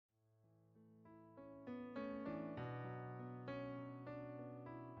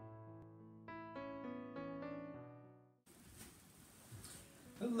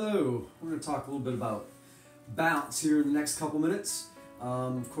Hello, we're going to talk a little bit about balance here in the next couple minutes.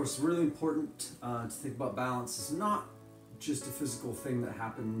 Of course, really important to think about balance. It's not just a physical thing that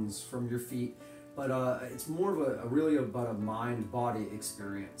happens from your feet, but it's more of really about a mind-body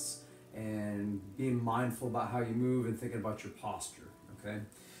experience and being mindful about how you move and thinking about your posture, okay?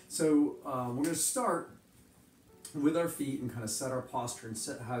 So we're going to start with our feet and kind of set our posture and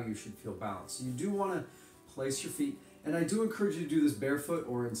set how you should feel balanced. So you do want to place your feet, and I do encourage you to do this barefoot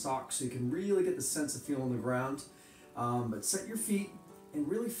or in socks so you can really get the sense of feeling the ground. But set your feet and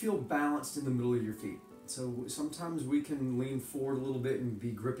really feel balanced in the middle of your feet. So sometimes we can lean forward a little bit and be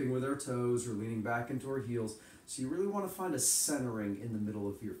gripping with our toes or leaning back into our heels. So you really want to find a centering in the middle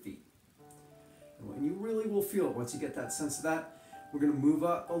of your feet. And when you really will feel it, once you get that sense of that, we're going to move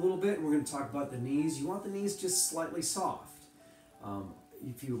up a little bit and we're going to talk about the knees. You want the knees just slightly soft.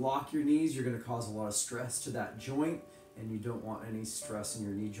 If you lock your knees, you're going to cause a lot of stress to that joint, and you don't want any stress in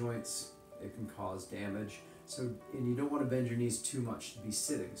your knee joints. It can cause damage. And you don't want to bend your knees too much to be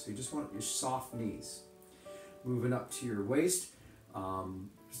sitting. So you just want your soft knees. Moving up to your waist.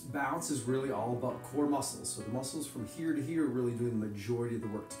 Balance is really all about core muscles. So the muscles from here to here are really doing the majority of the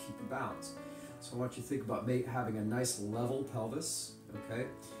work to keep you balanced. So I want you to think about having a nice level pelvis, okay?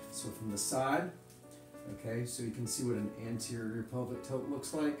 So from the side, okay, so you can see what an anterior pelvic tilt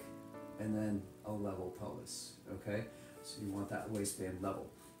looks like, and then a level pelvis, okay? So you want that waistband level.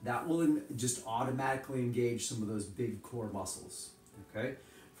 That will just automatically engage some of those big core muscles, okay?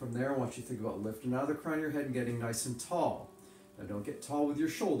 From there, I want you to think about lifting out of the crown of your head and getting nice and tall. Now don't get tall with your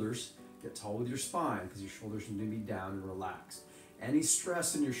shoulders, get tall with your spine, because your shoulders need to be down and relaxed. Any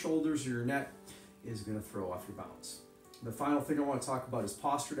stress in your shoulders or your neck is going to throw off your balance. The final thing I want to talk about is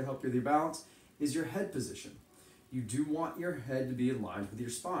posture to help you with your balance is your head position. You do want your head to be in line with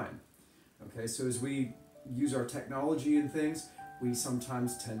your spine. Okay, so as we use our technology and things, we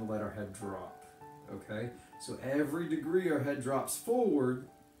sometimes tend to let our head drop. Okay, so every degree our head drops forward,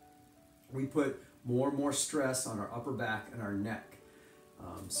 we put more and more stress on our upper back and our neck.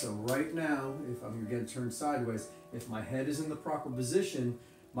 So right now, if I'm going to turn sideways, if my head is in the proper position,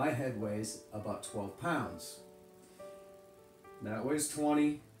 my head weighs about 12 pounds. That weighs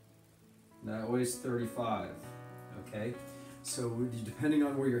 20, that weighs 35, okay? So depending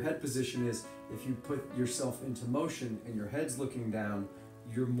on where your head position is, if you put yourself into motion and your head's looking down,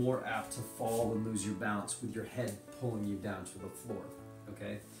 you're more apt to fall and lose your balance with your head pulling you down to the floor,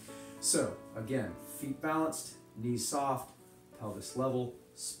 okay? So again, feet balanced, knees soft, pelvis level,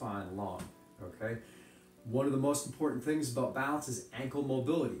 spine long, okay? One of the most important things about balance is ankle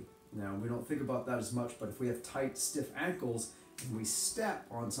mobility. Now, we don't think about that as much, but if we have tight, stiff ankles and we step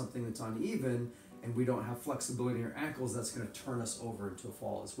on something that's uneven and we don't have flexibility in our ankles, that's going to turn us over into a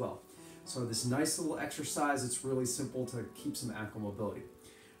fall as well. So this nice little exercise, it's really simple to keep some ankle mobility.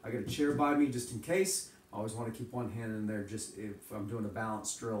 I got a chair by me just in case. I always want to keep one hand in there just if I'm doing a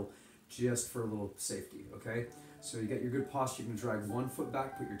balance drill, just for a little safety, okay? So you get your good posture, you can drag one foot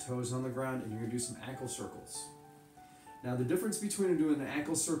back, put your toes on the ground, and you're going to do some ankle circles. Now the difference between doing an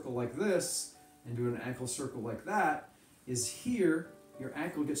ankle circle like this and doing an ankle circle like that is here, your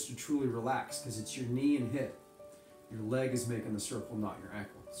ankle gets to truly relax because it's your knee and hip. Your leg is making the circle, not your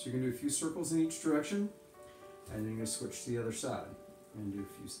ankle. So you're going to do a few circles in each direction, and then you're going to switch to the other side and do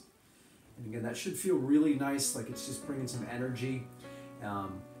a few. And again, that should feel really nice, like it's just bringing some energy.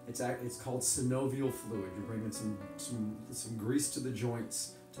 It's called synovial fluid. You're bringing some grease to the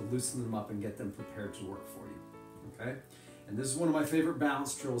joints to loosen them up and get them prepared to work for you, okay? And this is one of my favorite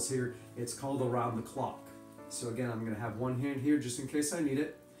balance drills here. It's called around the clock. So again, I'm going to have one hand here just in case I need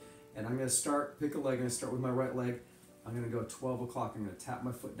it. And I'm going to pick a leg. I'm going to start with my right leg. I'm going to go 12 o'clock. I'm going to tap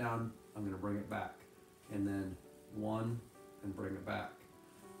my foot down. I'm going to bring it back. And then 1 and bring it back.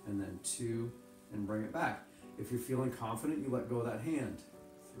 And then 2 and bring it back. If you're feeling confident, you let go of that hand.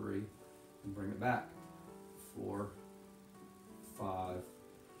 3 and bring it back. 4, 5,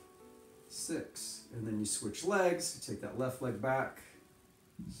 6. And then you switch legs. You take that left leg back.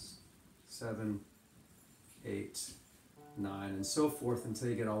 7, 8, 9, and so forth until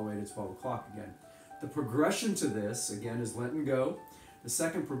you get all the way to 12 o'clock again. The progression to this, again, is letting go. The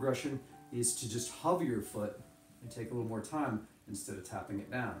second progression is to just hover your foot and take a little more time instead of tapping it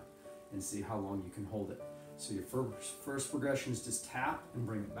down and see how long you can hold it. So your first progression is just tap and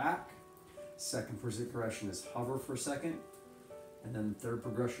bring it back. Second progression is hover for a second. And then the third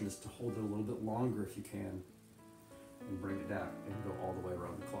progression is to hold it a little bit longer if you can and bring it down and go all the way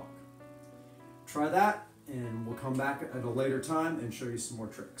around the clock. Try that, and we'll come back at a later time and show you some more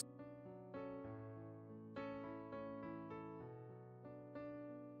tricks.